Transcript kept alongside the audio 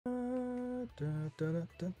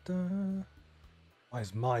Why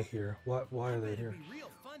is Mai here? Why are they here? It'd be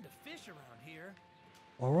real fun to fish around here.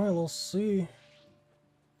 Alright, let's see.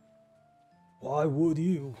 Why would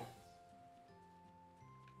you?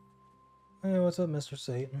 Hey, what's up, Mr.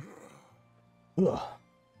 Satan? Ugh,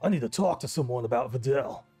 I need to talk to someone about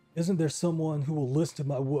Videl. Isn't there someone who will listen to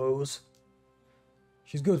my woes?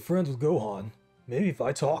 She's good friends with Gohan. Maybe if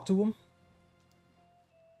I talk to him?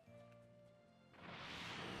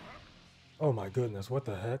 Oh my goodness, what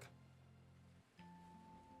the heck?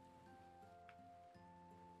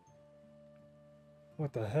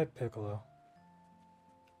 What the heck, Piccolo?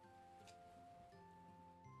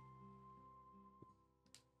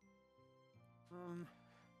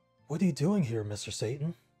 What are you doing here, Mr.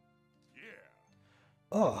 Satan?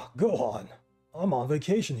 Ah, Gohan. I'm on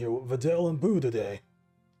vacation here with Videl and Boo today.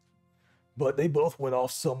 But they both went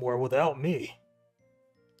off somewhere without me.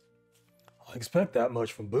 I expect that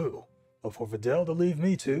much from Boo, but for Videl to leave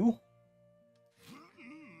me too?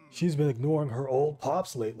 She's been ignoring her old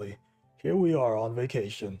pops lately. Here we are on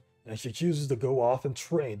vacation, and she chooses to go off and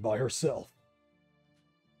train by herself.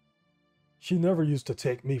 She never used to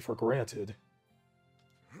take me for granted.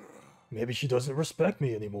 Maybe she doesn't respect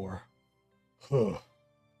me anymore. Huh.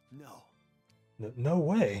 No. No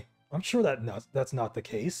way. I'm sure that's not the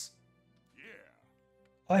case.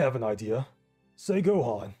 I have an idea. Say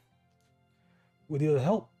Gohan. Would you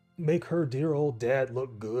help make her dear old dad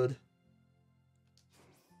look good?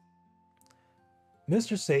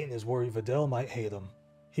 Mr. Satan is worried Videl might hate him.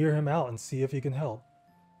 Hear him out and see if he can help.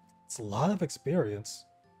 It's a lot of experience.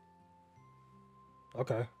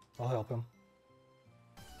 Okay, I'll help him.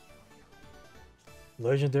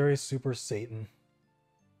 Legendary Super Satan.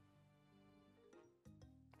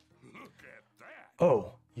 Look at that.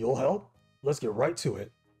 Oh, you'll help? Let's get right to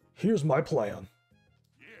it. Here's my plan.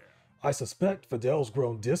 Yeah. I suspect Fidel's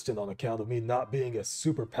grown distant on account of me not being as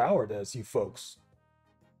superpowered as you folks.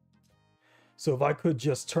 So if I could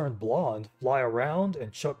just turn blonde, fly around,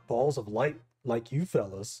 and chuck balls of light like you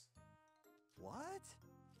fellas. What?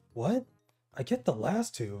 What? I get the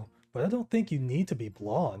last two, but I don't think you need to be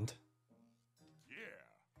blonde. Yeah.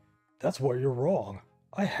 That's where you're wrong.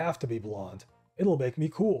 I have to be blonde. It'll make me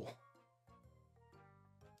cool.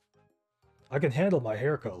 I can handle my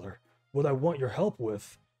hair color. What I want your help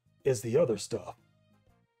with is the other stuff.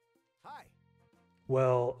 Hi.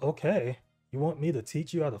 Well, okay. You want me to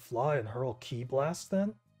teach you how to fly and hurl ki blasts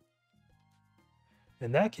then?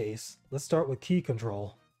 In that case, let's start with ki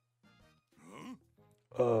control.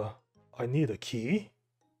 Huh? I need a ki?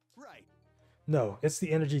 Right. No, it's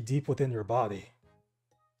the energy deep within your body.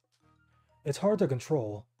 It's hard to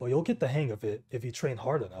control, but you'll get the hang of it if you train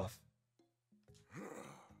hard enough.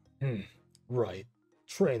 Right.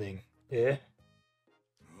 Training, eh?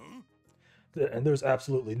 Huh? And there's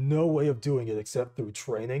absolutely no way of doing it except through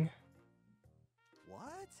training?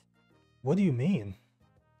 What? What do you mean?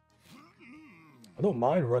 I don't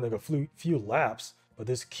mind running a few laps, but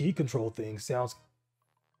this ki control thing sounds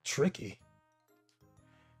tricky.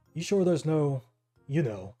 You sure there's no,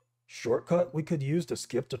 shortcut we could use to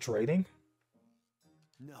skip to training?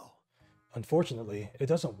 No. Unfortunately, it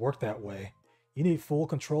doesn't work that way. You need full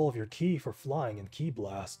control of your ki for flying and ki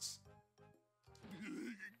blasts.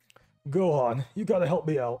 Gohan, you gotta help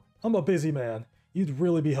me out. I'm a busy man. You'd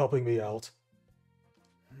really be helping me out.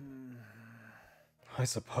 I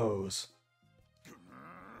suppose.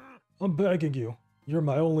 I'm begging you. You're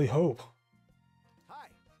my only hope. Hi.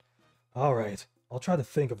 Alright, I'll try to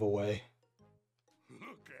think of a way.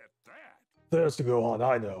 Look at that. There's the Gohan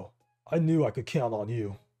I know. I knew I could count on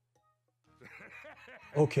you.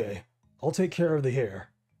 Okay, I'll take care of the hair.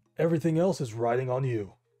 Everything else is riding on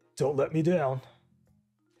you. Don't let me down.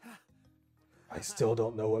 I still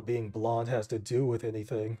don't know what being blonde has to do with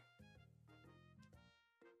anything.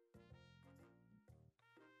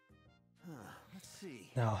 Let's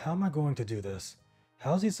see. Now, how am I going to do this?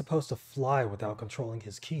 How's he supposed to fly without controlling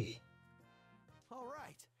his ki? All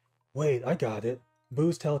right. Wait, I got it.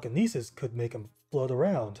 Boo's telekinesis could make him float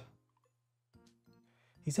around.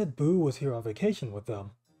 He said Boo was here on vacation with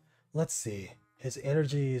them. Let's see. His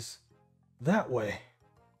energy's that way.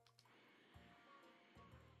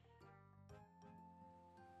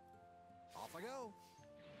 Off I go.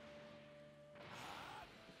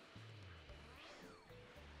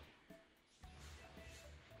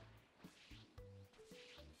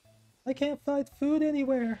 I can't find food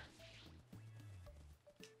anywhere.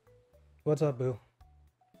 What's up, Boo?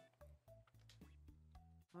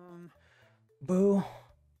 Boo,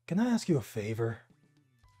 can I ask you a favor?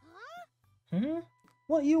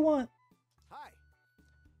 What you want? Hi.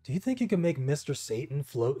 Do you think you can make Mr. Satan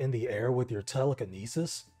float in the air with your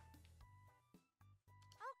telekinesis?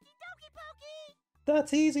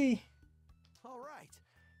 That's easy. All right.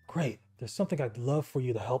 Great. There's something I'd love for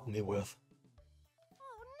you to help me with.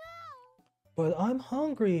 Oh no! But I'm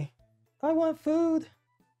hungry. I want food.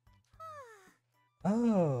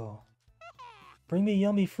 Oh. Bring me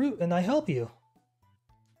yummy fruit and I help you.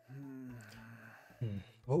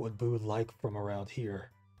 What would Boo like from around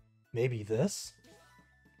here? Maybe this?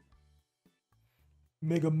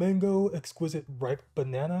 Mega mango, exquisite ripe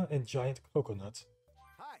banana, and giant coconut.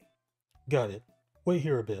 Hi. Got it. Wait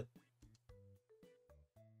here a bit.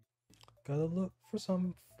 Gotta look for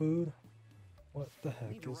some food. What the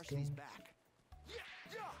heck Need to is rush these going? back.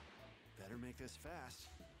 Better make this fast.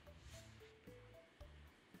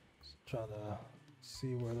 Trying to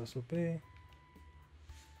see where this would be.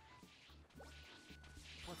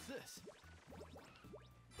 What's this?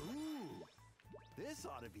 Ooh, this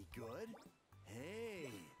ought to be good. Hey,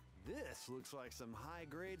 this looks like some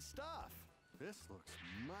high-grade stuff. This looks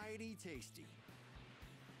mighty tasty.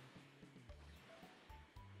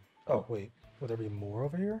 Oh wait, would there be more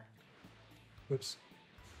over here? Oops.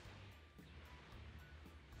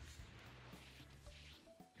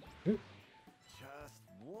 Oop. Just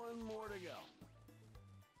one more to go.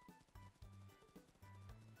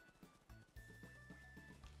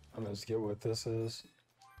 I'm gonna just get what this is.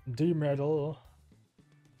 D-metal.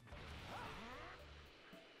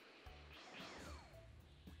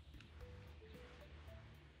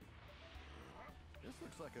 This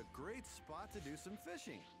looks like a great spot to do some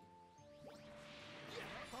fishing.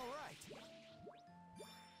 All right.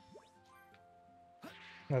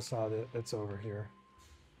 That's not it. It's over here.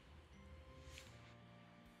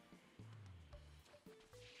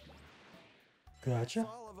 Gotcha.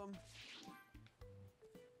 That's all of them.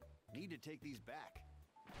 Need to take these back.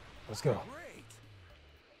 Let's go. Great.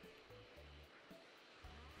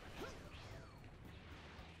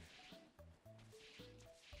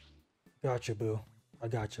 Gotcha, Boo. I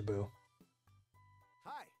gotcha, Boo.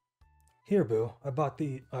 Hi. Here, Boo. I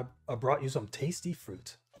brought you some tasty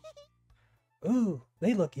fruit. Ooh,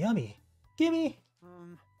 they look yummy. Gimme.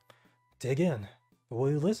 Dig in. But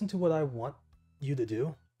will you listen to what I want you to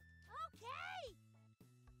do? Okay!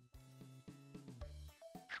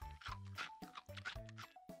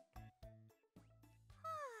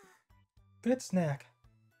 Good snack.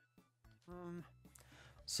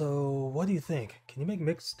 So, what do you think? Can you make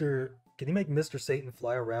Mr. Satan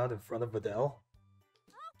fly around in front of Videl?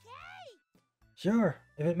 Okay! Sure.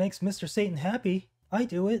 If it makes Mr. Satan happy, I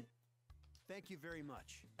do it. Thank you very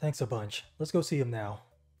much. Thanks a bunch. Let's go see him now.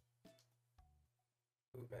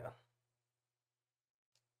 Ooh, man.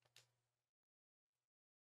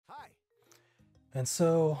 Hi. And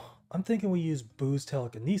so, I'm thinking we use Boo's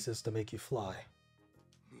telekinesis to make you fly.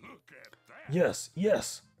 Look at that. Yes,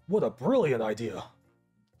 yes! What a brilliant idea!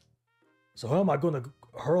 So how am I going to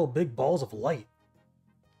hurl big balls of light?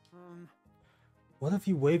 What if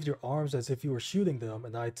you waved your arms as if you were shooting them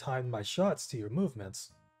and I timed my shots to your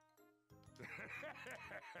movements?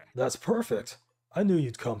 That's perfect! I knew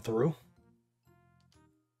you'd come through.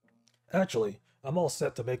 Actually, I'm all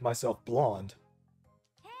set to make myself blonde.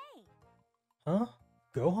 Hey! Huh?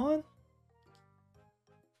 Gohan?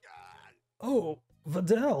 Oh,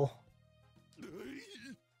 Videl!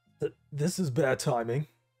 This is bad timing.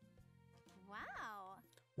 Wow!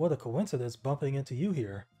 What a coincidence bumping into you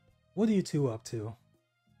here. What are you two up to?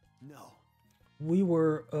 No. We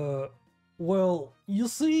were, well, you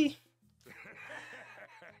see?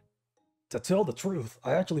 To tell the truth,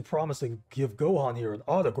 I actually promised to give Gohan here an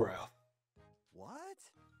autograph. What?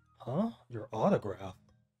 Huh? Your autograph?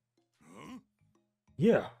 Huh?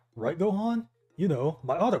 Yeah, right, Gohan? You know,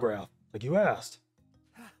 my autograph, like you asked.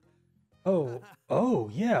 Oh,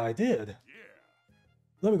 yeah, I did. Yeah.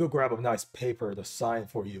 Let me go grab a nice paper to sign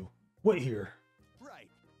for you. Wait here. Right.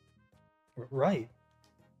 Right.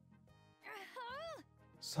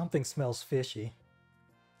 Something smells fishy.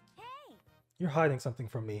 Hey! You're hiding something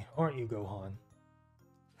from me, aren't you, Gohan?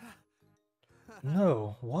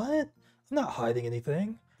 No, what? I'm not hiding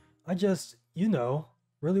anything. I just, you know,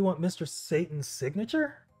 really want Mr. Satan's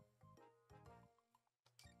signature?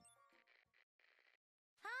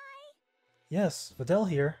 Hi! Yes, Videl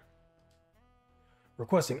here.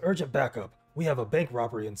 Requesting urgent backup. We have a bank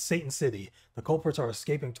robbery in Satan City. The culprits are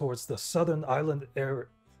escaping towards the southern island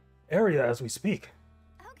area as we speak.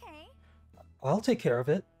 Okay. I'll take care of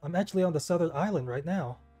it. I'm actually on the southern island right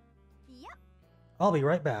now. Yep. I'll be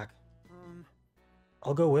right back.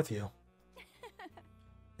 I'll go with you.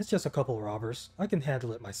 It's just a couple robbers. I can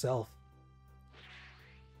handle it myself.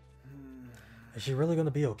 Is she really gonna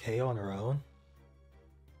be okay on her own?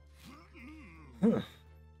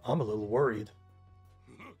 I'm a little worried.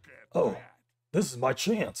 Look at Oh, that. this is my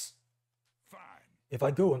chance. Fine. If I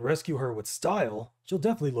go and rescue her with style, she'll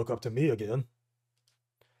definitely look up to me again.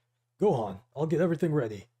 Gohan, I'll get everything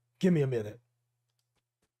ready. Give me a minute.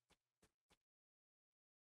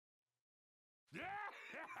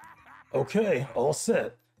 Okay, all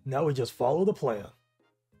set. Now we just follow the plan.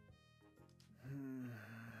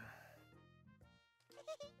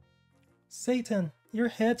 Satan, your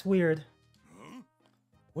head's weird. Huh?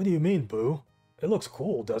 What do you mean, Boo? It looks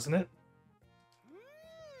cool, doesn't it?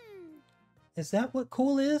 Is that what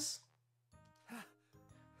cool is?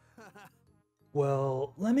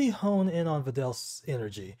 Well, let me hone in on Videl's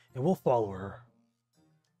energy, and we'll follow her.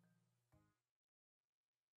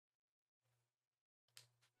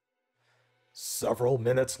 Several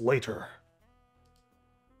minutes later.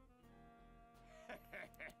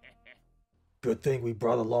 Good thing we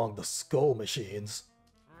brought along the skull machines.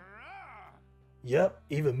 Yep,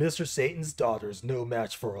 even Mr. Satan's daughter's no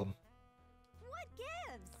match for them. What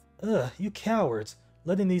gives? Ugh, you cowards.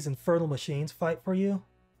 Letting these infernal machines fight for you?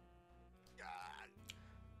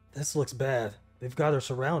 This looks bad. They've got her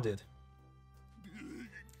surrounded.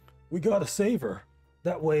 We gotta save her.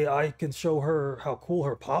 That way I can show her how cool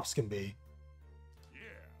her pops can be. Yeah.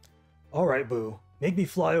 Alright, Boo. Make me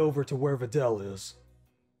fly over to where Videl is.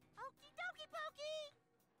 Okie dokie pokey!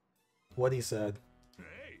 What he said.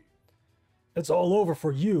 Hey. It's all over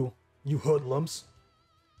for you, you hoodlums.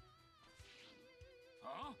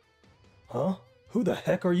 Huh? Huh? Who the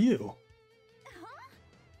heck are you?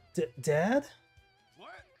 Huh? Dad? What?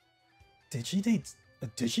 Did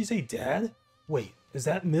she say Dad? Wait, is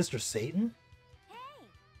that Mr. Satan? Hey!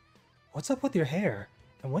 What's up with your hair?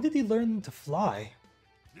 And when did he learn to fly?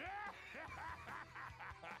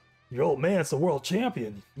 Your old man's the world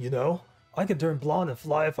champion, you know. I can turn blonde and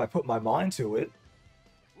fly if I put my mind to it.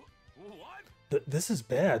 What? This is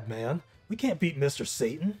bad, man. We can't beat Mr.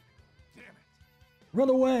 Satan. Damn it. Run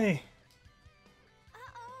away!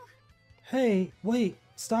 Uh-oh! Hey, wait,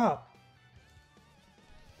 stop.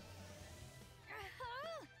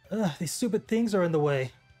 Ugh, these stupid things are in the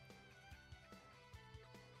way.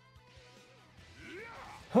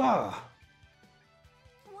 Ha!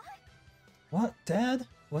 What? What, Dad?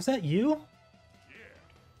 Was that you?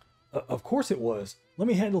 Yeah. Of course it was. Let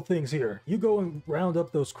me handle things here. You go and round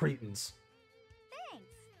up those cretins. Thanks!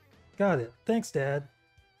 Got it. Thanks, Dad.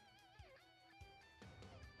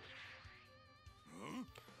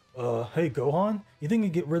 Huh? Hey, Gohan? You think you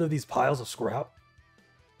can get rid of these piles of scrap?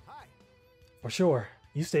 Hi. For sure.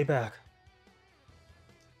 You stay back.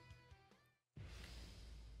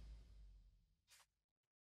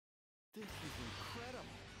 This is incredible.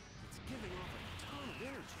 It's giving off a ton of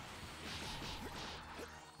energy.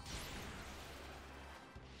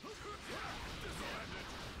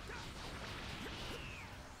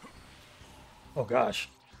 Oh gosh.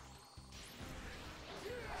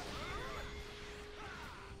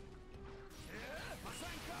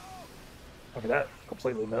 Okay, that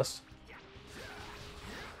completely missed.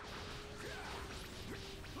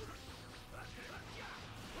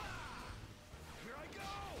 Here I go!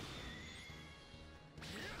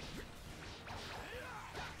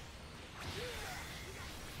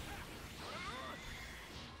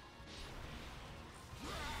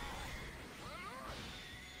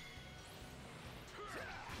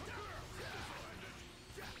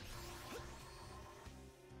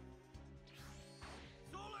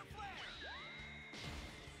 Solar flare!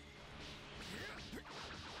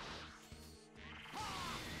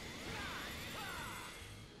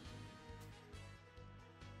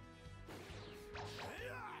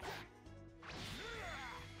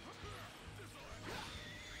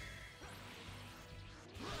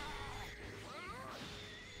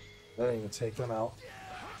 That didn't even take them out.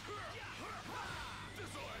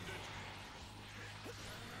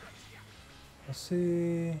 Let's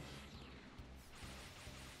see.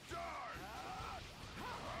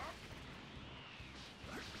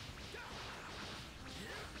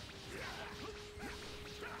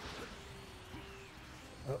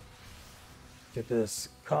 Oh. Get this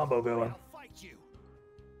combo going. I'll fight you.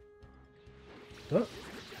 Oh.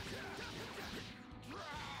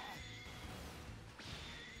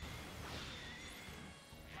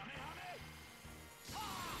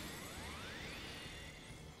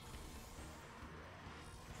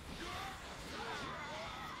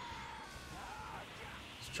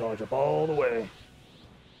 Let's charge up all the way.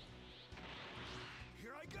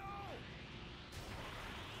 Here I go!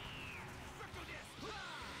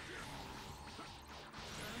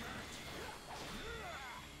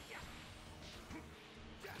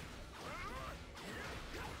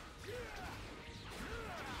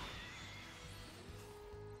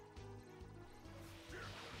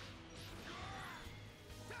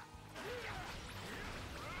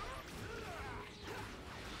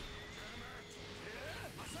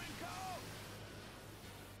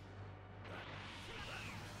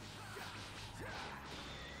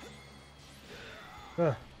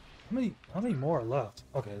 How many more are left?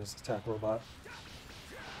 Okay, this is attack robot.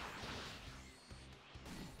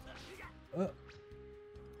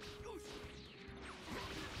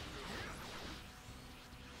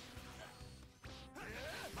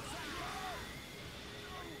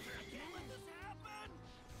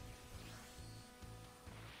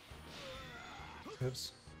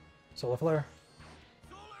 Oops. Solar flare.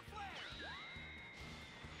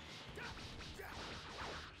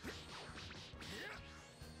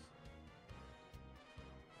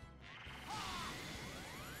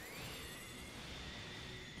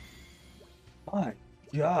 My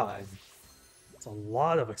God, it's a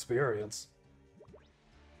lot of experience.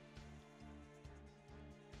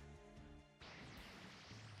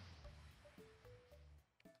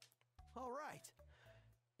 All right.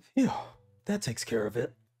 Phew, that takes care of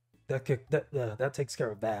it. That takes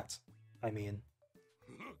care of that. I mean,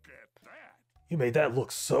 Look at that. you made that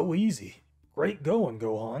look so easy. Great going,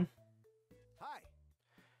 Gohan.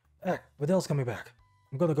 Hi. Vidal's coming back.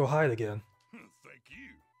 I'm gonna go hide again. Thank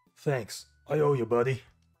you. Thanks. I owe you, buddy.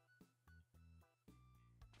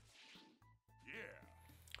 Yeah.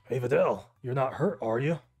 Hey, Vidal, you're not hurt, are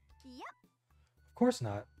you? Yep. Of course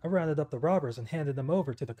not. I rounded up the robbers and handed them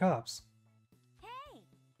over to the cops. Hey.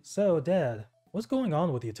 So, Dad, what's going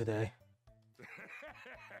on with you today?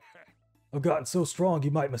 I've gotten so strong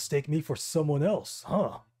you might mistake me for someone else,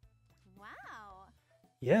 huh? Wow.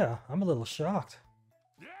 Yeah, I'm a little shocked.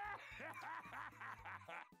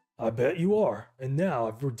 I bet you are, and now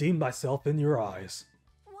I've redeemed myself in your eyes.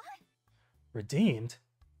 What? Redeemed?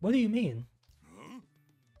 What do you mean? Huh?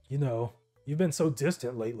 You know, you've been so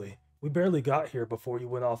distant lately. We barely got here before you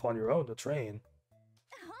went off on your own to train.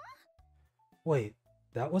 Huh? Wait,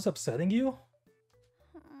 that was upsetting you?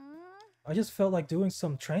 I just felt like doing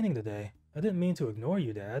some training today. I didn't mean to ignore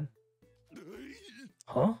you, Dad.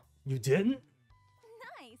 Huh? You didn't?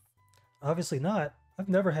 Nice. Obviously not. I've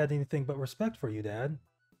never had anything but respect for you, Dad.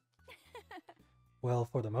 Well,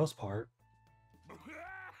 for the most part.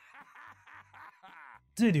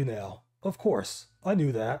 Did you now? Of course. I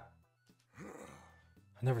knew that. I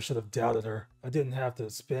never should have doubted her. I didn't have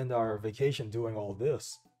to spend our vacation doing all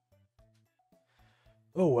this.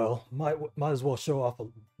 Oh well, might as well show off a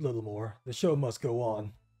little more. The show must go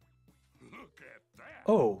on. Look at that.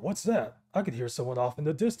 Oh, what's that? I could hear someone off in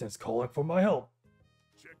the distance calling for my help.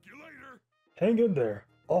 Check you later. Hang in there.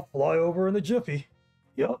 I'll fly over in a jiffy.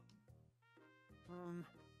 Yup.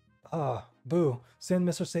 Ah, Boo. Send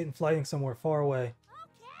Mr. Satan flying somewhere far away.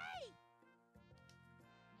 Okay.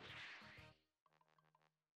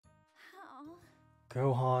 Oh.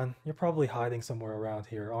 Gohan, you're probably hiding somewhere around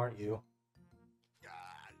here, aren't you?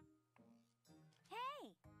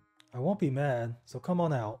 Hey. I won't be mad, so come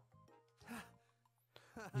on out.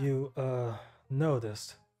 You,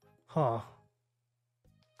 noticed. Huh.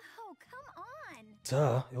 Oh, come on.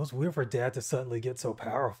 Duh, it was weird for Dad to suddenly get so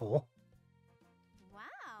powerful. Wow.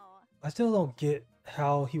 I still don't get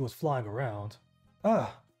how he was flying around.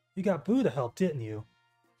 Ah, you got Boo to help, didn't you?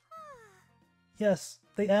 Yes,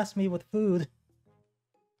 they asked me with food.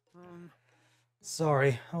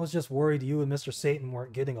 Sorry, I was just worried you and Mr. Satan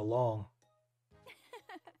weren't getting along.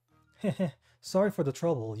 Sorry for the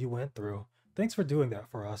trouble you went through. Thanks for doing that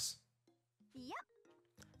for us. Yep.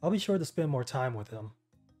 I'll be sure to spend more time with him.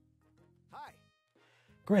 Hi.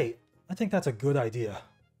 Great, I think that's a good idea.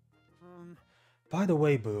 By the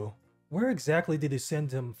way, Boo, where exactly did you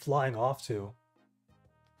send him flying off to?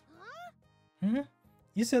 Huh?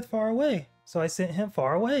 You said far away, so I sent him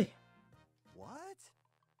far away. What?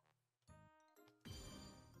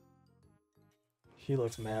 He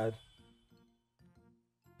looks mad.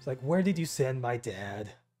 It's like, where did you send my dad?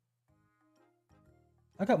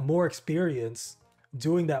 I got more experience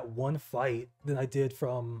doing that one fight than I did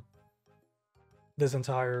from this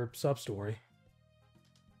entire sub-story.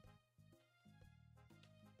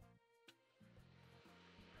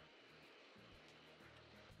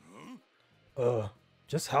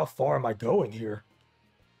 Just how far am I going here?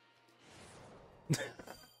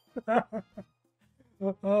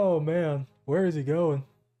 Oh man, where is he going?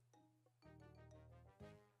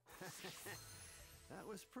 That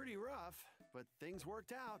was pretty rough, but things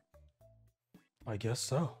worked out. I guess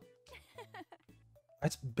so.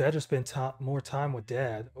 I'd better spend more time with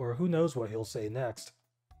Dad, or who knows what he'll say next.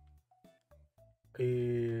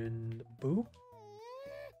 And Boo?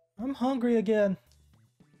 I'm hungry again.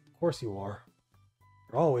 Of course you are.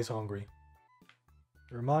 You're always hungry.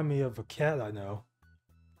 You remind me of a cat I know.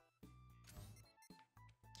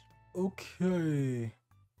 Okay.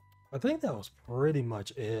 I think that was pretty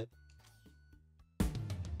much it.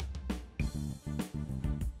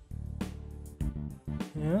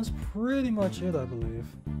 Yeah, that's pretty much it, I believe.